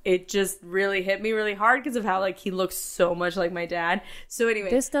like it just really hit me really hard because of how like he looks so much like my dad. So anyway,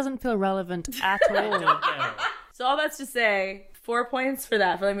 This doesn't feel relevant at all. No. so all that's to say, 4 points for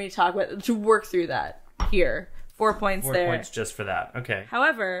that, for letting me talk about, to work through that here. 4 points 4 there. points just for that. Okay.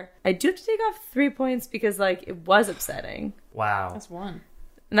 However, I do have to take off 3 points because like it was upsetting. Wow. That's one.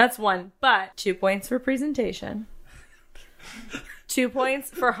 And that's 1. But 2 points for presentation. 2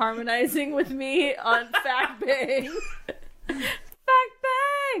 points for harmonizing with me on Fact Bang. Fact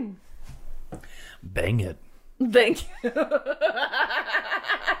Bang! Bang it. Thank you.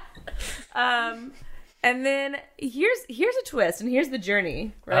 And then here's a twist, and here's the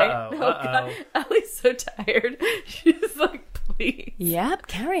journey, right? Uh-oh, Oh God, Ellie's so tired. She's like, please. Yep,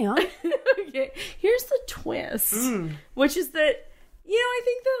 carry on. Okay, here's the twist, which is that, you know, I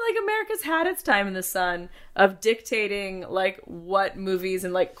think that like America's had its time in the sun of dictating like what movies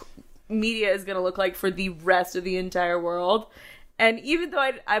and like media is going to look like for the rest of the entire world. And even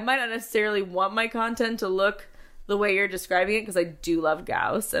though I might not necessarily want my content to look the way you're describing it, because I do love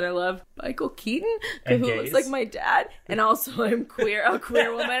Gauss and I love Michael Keaton, who And looks gays. like my dad, and also I'm a queer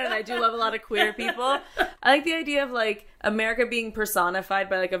woman, and I do love a lot of queer people. I like the idea of like America being personified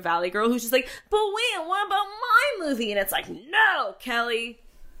by like a valley girl who's just like, but wait, what about my movie? And it's like, no, Kelly.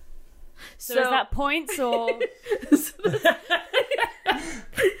 So is that points or...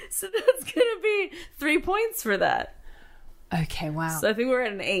 So that's gonna be 3 points for that. Okay, wow. So I think we're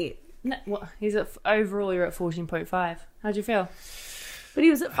at an 8. No, what, he's at overall. You're at 14.5. How'd you feel? But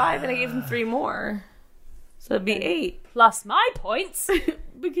he was at 5 and I gave him 3 more. So it'd be 8. Plus my points.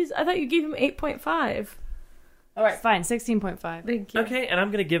 Because I thought you gave him 8.5. All right, fine. 16.5. Thank you. Okay, and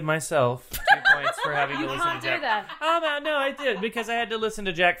I'm gonna give myself 2 points for having to You listen can't to do Jack. that. Oh no, I did because I had to listen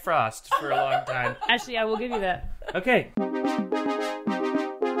to Jack Frost for a long time. Actually, I will give you that. Okay.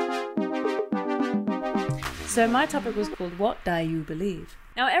 So my topic was called What Do You Believe?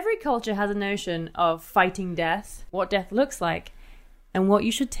 Now, every culture has a notion of fighting death, what death looks like, and what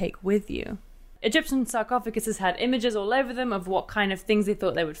you should take with you. Egyptian sarcophaguses had images all over them of what kind of things they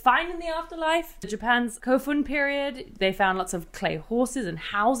thought they would find in the afterlife. Japan's Kofun period, they found lots of clay horses and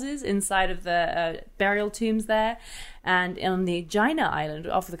houses inside of the burial tombs there. And on the Jaina island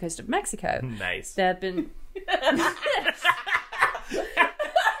off the coast of Mexico, Nice. there have been...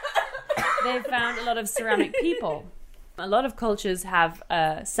 They found a lot of ceramic people. A lot of cultures have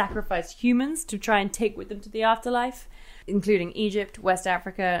sacrificed humans to try and take with them to the afterlife, including Egypt, West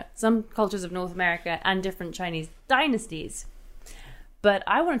Africa, some cultures of North America, and different Chinese dynasties. But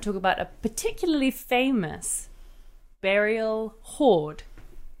I want to talk about a particularly famous burial hoard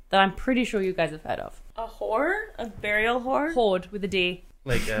that I'm pretty sure you guys have heard of. A whore? A burial whore? Hoard with a D.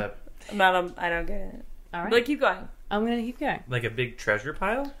 Like I don't get it. All right. But keep going. I'm going to keep going. a big treasure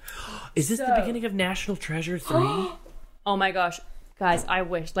pile? Is this the So- beginning of National Treasure 3? Oh my gosh. Guys, I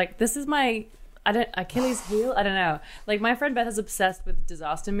wish. Like, this is my... Achilles heel? I don't know. Like, my friend Beth is obsessed with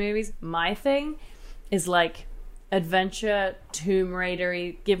disaster movies. My thing is, like, adventure, Tomb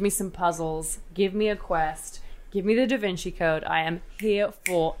Raider-y. Give me some puzzles. Give me a quest. Give me the Da Vinci Code. I am here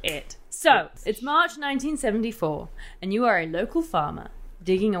for it. So, it's March 1974, and you are a local farmer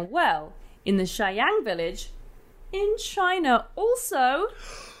digging a well in the Shayang village in China. Also,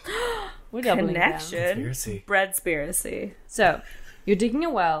 we're doubling down. Connection. Conspiracy. Breadspiracy. So, you're digging a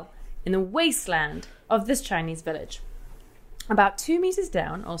well in the wasteland of this Chinese village. About 2 meters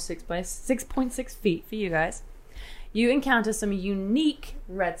down, or 6.6 feet for you guys, you encounter some unique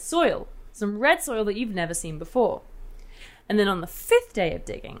red soil. Some red soil that you've never seen before. And then on the 5th day of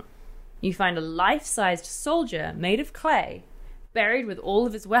digging, you find a life-sized soldier made of clay, buried with all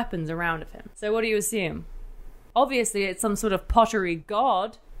of his weapons around of him. So what do you assume? Obviously, it's some sort of pottery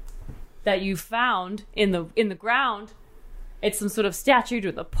god that you found in the ground. It's some sort of statue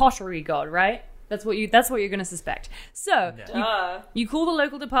with a pottery god, right? That's what you're going to suspect. So you call the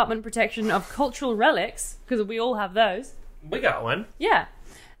local Department of Protection of Cultural Relics, because we all have those. We got one. Yeah.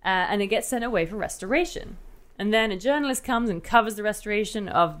 And it gets sent away for restoration. And then a journalist comes and covers the restoration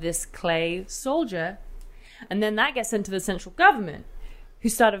of this clay soldier. And then that gets sent to the central government, who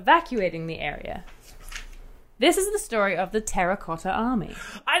start evacuating the area. This is the story of the Terracotta Army.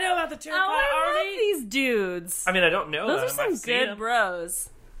 I know about the Terracotta I Army. love these dudes. I mean, I don't know Those are them. some I've seen good them. bros.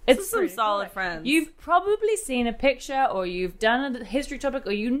 It's Some pretty solid cool. friends. You've probably seen a picture, or you've done a history topic,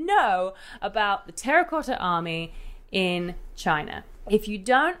 or you know about the Terracotta Army in China. If you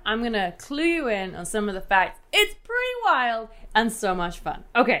don't, I'm going to clue you in on some of the facts. It's pretty wild and so much fun.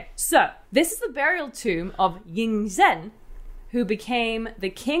 Okay, so this is the burial tomb of Ying Zhen, who became the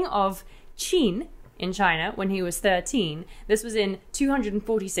king of Qin in China when he was 13. This was in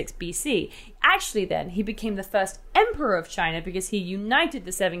 246 BC. Actually, then, he became the first emperor of China because he united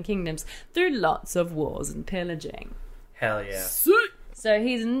the 7 kingdoms through lots of wars and pillaging. Hell yeah. So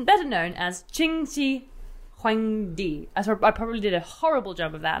he's better known as Qing Shi Huangdi. I probably did a horrible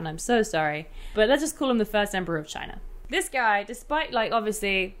job of that, and I'm so sorry. But let's just call him the first emperor of China. This guy, despite, like,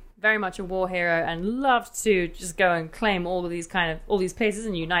 obviously very much a war hero and loved to just go and claim all these places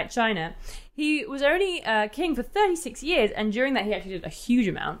and unite China, he was only king for 36 years, and during that he actually did a huge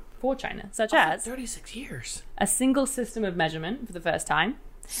amount for China, such as 36 years. a single system of measurement for the first time,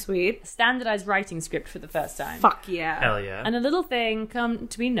 Sweet. a standardized writing script for the first time, Fuck yeah. Hell yeah. and a little thing come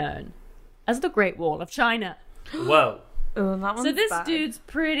to be known as the Great Wall of China. Whoa. Ooh, that one's So this bad. dude's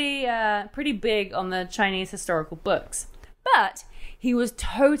pretty big on the Chinese historical books, but he was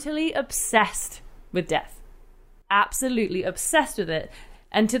totally obsessed with death, absolutely obsessed with it,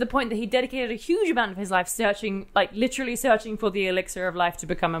 and to the point that he dedicated a huge amount of his life searching, like literally searching for the elixir of life to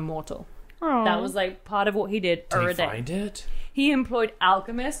become immortal. Aww. That was like part of what he did. Did he every day. find it? He employed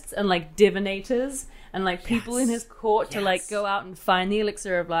alchemists and like divinators and like people in his court to like go out and find the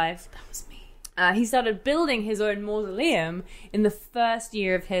elixir of life. That was me. He started building his own mausoleum in the first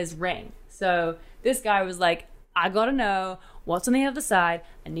year of his reign. So this guy was like, I gotta know what's on the other side.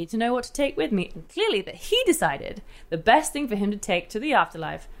 I need to know what to take with me. And clearly that he decided the best thing for him to take to the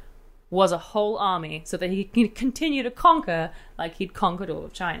afterlife was a whole army so that he could continue to conquer like he'd conquered all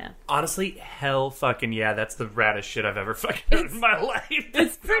of China. Honestly, hell fucking yeah. That's the raddest shit I've ever fucking heard in my life.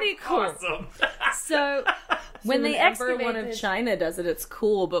 It's pretty cool. Awesome. So when they Emperor excavated... one of China does it, it's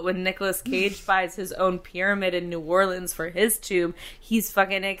cool. But when Nicolas Cage buys his own pyramid in New Orleans for his tomb, he's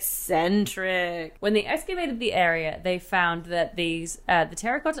fucking eccentric. When they excavated the area, they found that the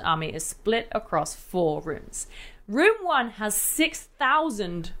Terracotta Army is split across 4 rooms. Room 1 has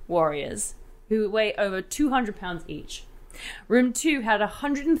 6,000 warriors who weigh over 200 pounds each. Room 2 had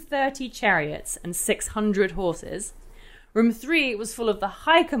 130 chariots and 600 horses. Room 3 was full of the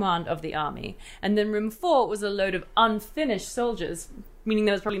high command of the army. And then room 4 was a load of unfinished soldiers, meaning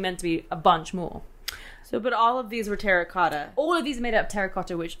there was probably meant to be a bunch more. So, but all of these were terracotta. All of these are made out of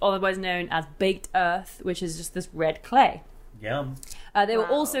terracotta, which otherwise known as baked earth, which is just this red clay. Yum. There were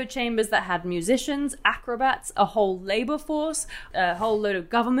Wow. also chambers that had musicians, acrobats, a whole labor force, a whole load of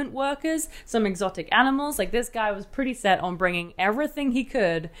government workers, some exotic animals. Like, this guy was pretty set on bringing everything he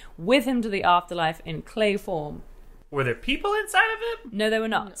could with him to the afterlife in clay form. Were there people inside of it? No, they were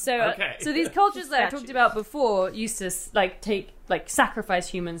not. So, Okay. so these cultures that I talked Statues. about before used to sacrifice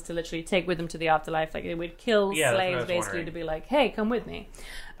humans to literally take with them to the afterlife. Like, they would kill Yeah, that's what I slaves was basically wondering. to be like, hey, come with me.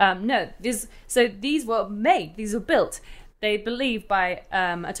 No, these were made. These were built. they believe by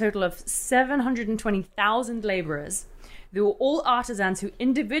a total of 720,000 laborers. They were all artisans who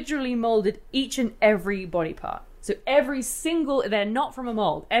individually molded each and every body part. So they're not from a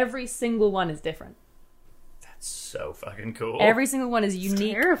mold. Every single one is different. So fucking cool. Every single one is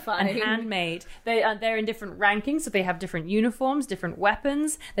unique terrifying. and handmade. They're in different rankings, so they have different uniforms, different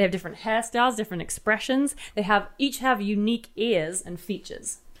weapons. They have different hairstyles, different expressions. Each have unique ears and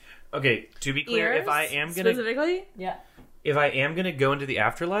features. Okay, to be clear, Ears, if I am gonna specifically, Yeah. if I am gonna go into the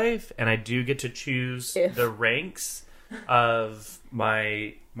afterlife and I do get to choose the ranks of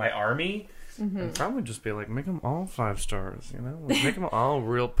my army, I'd probably just be like, make them all 5 stars, you know? Like, make them all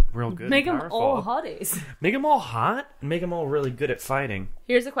real good. Make and them powerful. all hotties. Make them all hot. And make them all really good at fighting.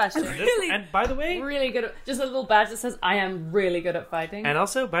 here's a question. And by the way, Really good. Just a little badge that says, I am really good at fighting. and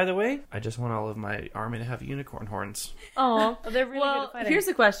also by the way, I just want all of my army to have unicorn horns. Oh, Oh, they're really good well, at fighting. here's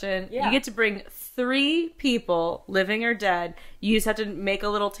a question. Yeah. You get to bring 3 people, living or dead. You just have to make a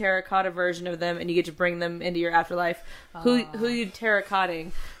little terracotta version of them, and you get to bring them into your afterlife. Who are you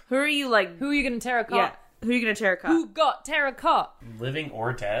terracotting? Who are you like? Who are you going to terracotta? Yeah, who are you gonna terracotta? Who got terracotta? Living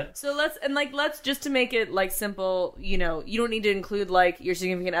or dead. So let's just to make it like simple. You know, you don't need to include like your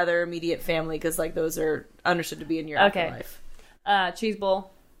significant other, immediate family, because like those are understood to be in your Okay. afterlife. Cheese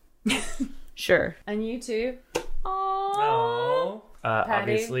ball. Sure. And you too. Oh. Patty.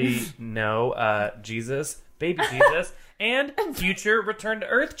 Obviously, no. Jesus, baby Jesus, and future return to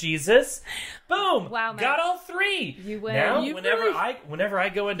Earth Jesus. Boom! Wow, man. got all 3. You win. Now, You whenever I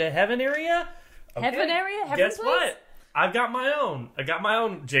go into heaven area, Heaven area? Heaven guess place? what? I've got my own. I got my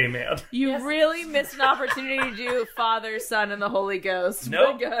own J-Man. You really missed an opportunity to do Father, Son, and the Holy Ghost.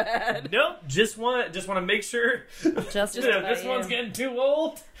 Nope. But go ahead. Nope. Just want to make sure. Just You know, about this you. one's getting too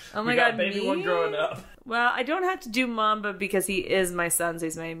old. Oh my we got God, baby me? one growing up. Well, I don't have to do Mamba because he is my son, so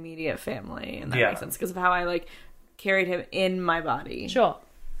he's my immediate family, and that Yeah. makes sense because of how I like carried him in my body Sure.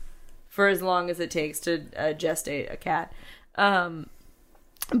 for as long as it takes to gestate a cat.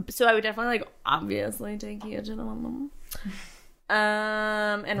 So I would definitely like obviously take you to the one.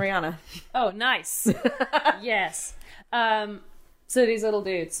 And Rihanna. Oh, nice. Yes. So these little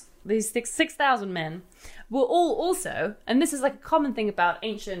dudes, these 6,000 men, were all also, and this is like a common thing about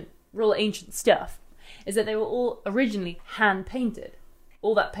ancient stuff, is that they were all originally hand painted.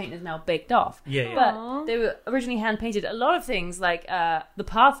 All that paint is now baked off. Yeah. But they were originally hand painted. A lot of things like the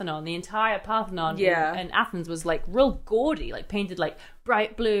Parthenon, the entire Parthenon in Athens was like real gaudy, like painted like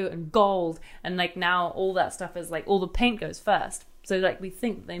bright blue and gold. And like now all that stuff is like all the paint goes first. So like we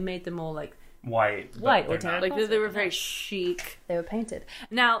think they made them all like White. but White or they're not. terracotta. Like they were very chic. they were painted.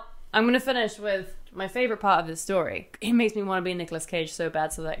 Now I'm going to finish with my favorite part of this story. It makes me want to be Nicolas Cage so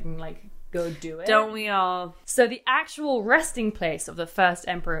bad so that I can like go do it. Don't we all? So the actual resting place of the first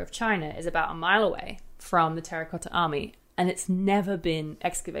emperor of China is about a mile away from the Terracotta Army, and it's never been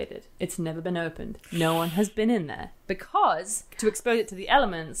excavated. It's never been opened. No one has been in there because to expose it to the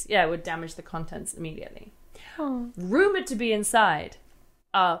elements, it would damage the contents immediately. Rumored to be inside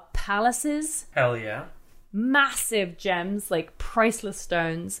are palaces, Hell yeah. massive gems like priceless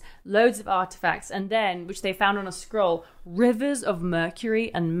stones, loads of artifacts, and then, which they found on a scroll, rivers of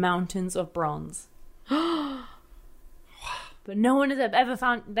mercury and mountains of bronze. But no one has ever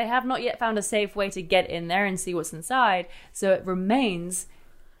found, they have not yet found a safe way to get in there and see what's inside, so it remains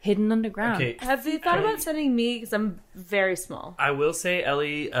hidden underground. Okay. Have you thought about sending me? Because I'm very small. I will say,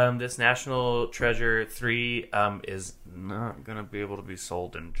 Ellie, this National Treasure 3 is not going to be able to be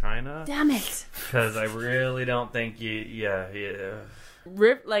sold in China. Damn it. Because I really don't think yeah.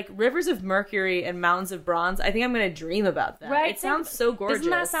 Like rivers of mercury and mountains of bronze. I think I'm gonna dream about that. Right? It sounds so gorgeous. Doesn't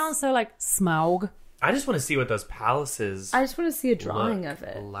that sound so like Smaug? I just want to see what those palaces I just want to see a drawing look of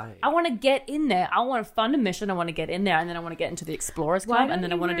it. like. I want to get in there. I want to fund a mission. I want to get in there, and then I want to get into the Explorers Why Club, don't and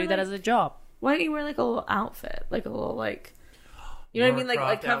then I you want to wear, do that like- as a job. Why don't you wear like a little outfit, like a little like, you know what I mean, like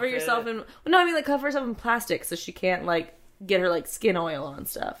Warcraft cover outfit? yourself in. Well, no, I mean like cover yourself in plastic so she can't like get her like skin oil on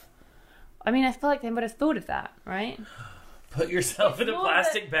stuff. I mean, I feel like they would have thought of that, right? Put yourself in a more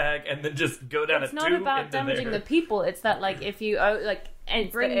plastic bag and then just go down It's a not tube about into damaging there. the people. It's that like if you like and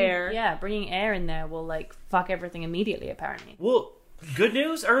bring air. yeah, bringing air in there will like fuck everything immediately. Apparently, Well, good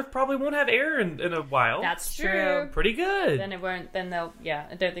news, Earth probably won't have air in a while. that's true. pretty good. Then it won't. Then they'll. Yeah,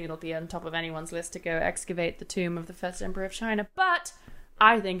 I don't think it'll be on top of anyone's list to go excavate the tomb of the first emperor of China. But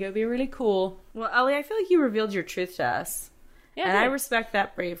I think it would be really cool. Well, Ellie, I feel like you revealed your truth to us, Yeah, and I good. respect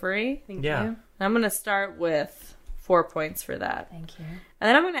that bravery. Thank Yeah. you. I'm gonna start with 4 points for that, Thank you. and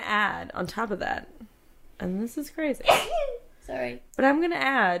then I'm gonna add on top of that, and this is crazy, Sorry. but I'm gonna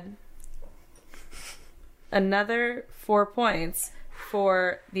add another 4 points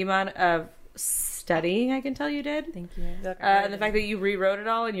for the amount of studying, I can tell you did. Thank you. And the fact that you rewrote it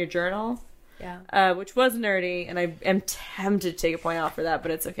all in your journal, which was nerdy, and I am tempted to take a point off for that,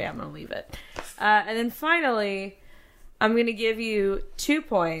 but it's okay. I'm going to leave it. And then finally, I'm going to give you 2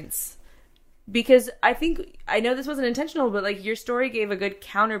 points because I know this wasn't intentional, but like your story gave a good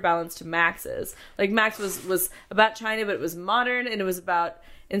counterbalance to Max's. Like Max was about China, but it was modern, and it was about,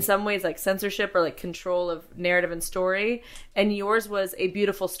 in some ways, like censorship or like control of narrative and story. And yours was a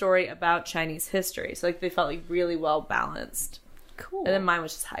beautiful story about Chinese history. So like they felt like really well balanced. Cool. And then mine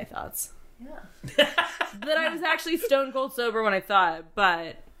was just high thoughts. Yeah. That I was actually stone cold sober when I thought,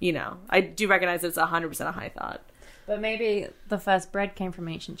 but you know, I do recognize it's 100% a high thought. But maybe the first bread came from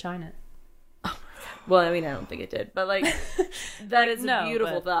ancient China. Well, I mean, I don't think it did, but like that is a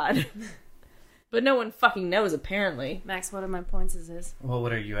beautiful thought. But no one fucking knows, apparently. Max, what are my points is? Well,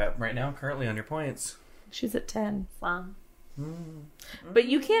 what are you at right now currently on your points? She's at 10. Wow. But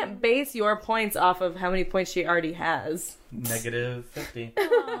you can't base your points off of how many points she already has. Negative 50.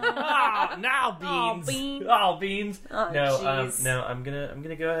 Now beans. Beans. Oh, no, I'm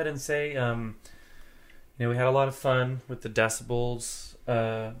gonna go ahead and say, we had a lot of fun with the decibels.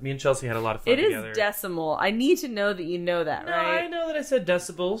 Me and Chelsea had a lot of fun together. It is decimal. I need to know that you know that, No, right? I know that I said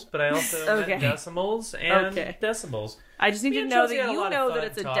decibels, but I also meant decimals and decibels. I just need to know that you know that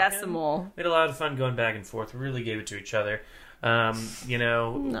it's a decimal. We had a lot of fun going back and forth. We really gave it to each other.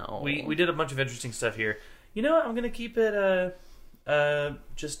 No. We did a bunch of interesting stuff here. You know what? I'm going to keep it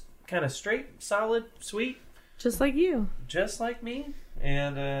just kind of straight, solid, sweet. Just like you. Just like me.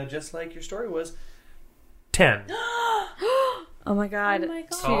 And just like your story was. 10. Oh my god.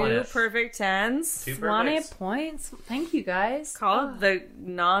 2 perfect 10s. 2 20 perfects. points. Thank you, guys. Call it the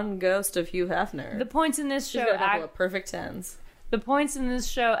non-ghost of Hugh Hefner. The points in this She's show... got a couple of perfect 10s. The points in this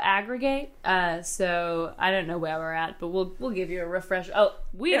show aggregate, so I don't know where we're at, but we'll give you a refresh. Oh,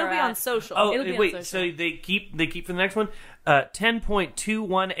 It'll be on social. Oh, It'll be on wait, social. so they keep for the next one?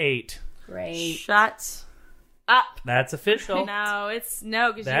 10.218. Great. Shut up. That's official. No, because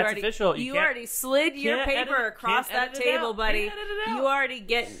you already official. You already slid your paper across that table, buddy. You already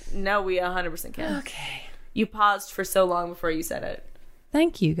get. No, we 100% can. Okay. You paused for so long before you said it.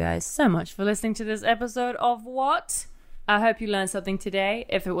 Thank you guys so much for listening to this episode of What? I hope you learned something today.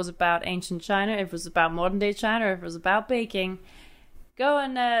 If it was about ancient China, if it was about modern day China, or if it was about baking, go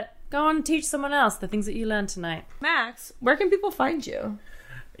and teach someone else the things that you learned tonight. Max, where can people find you?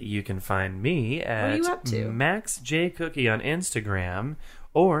 You can find me at What are you up to? Max J Cookie on Instagram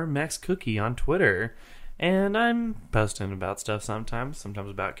or Max Cookie on Twitter. And I'm posting about stuff sometimes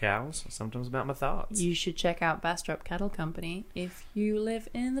about cows, sometimes about my thoughts. You should check out Bastrop Cattle Company if you live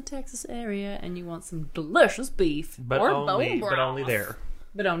in the Texas area and you want some delicious beef. But only there.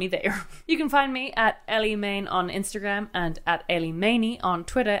 But only there. You can find me at Ellie Main on Instagram and at Ellie Maney on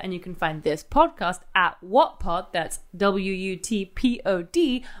Twitter, and you can find this podcast at WhatPod, that's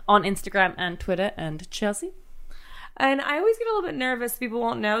WUTPOD, on Instagram and Twitter. And Chelsea? And I always get a little bit nervous. People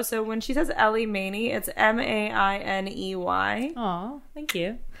won't know. So when she says Ellie Maney, it's Mainey. Aw, thank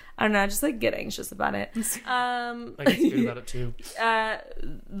you. I don't know. I just like get anxious about it. I get scared about it too.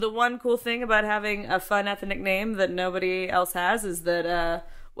 The one cool thing about having a fun ethnic name that nobody else has is that,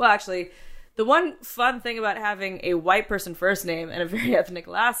 the one fun thing about having a white person first name and a very ethnic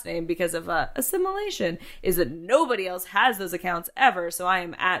last name because of assimilation is that nobody else has those accounts ever. So I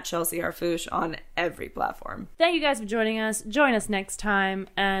am at Chelsea Harfouche on every platform. Thank you guys for joining us. Join us next time.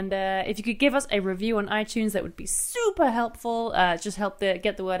 And if you could give us a review on iTunes, that would be super helpful. Just help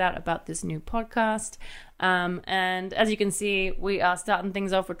get the word out about this new podcast. And as you can see, we are starting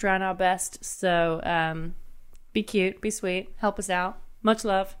things off. We're trying our best. So be cute, be sweet, help us out. Much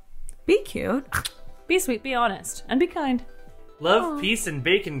love. Be cute. Be sweet, be honest, and be kind. Love, peace, and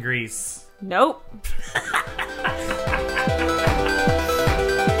bacon grease. Nope.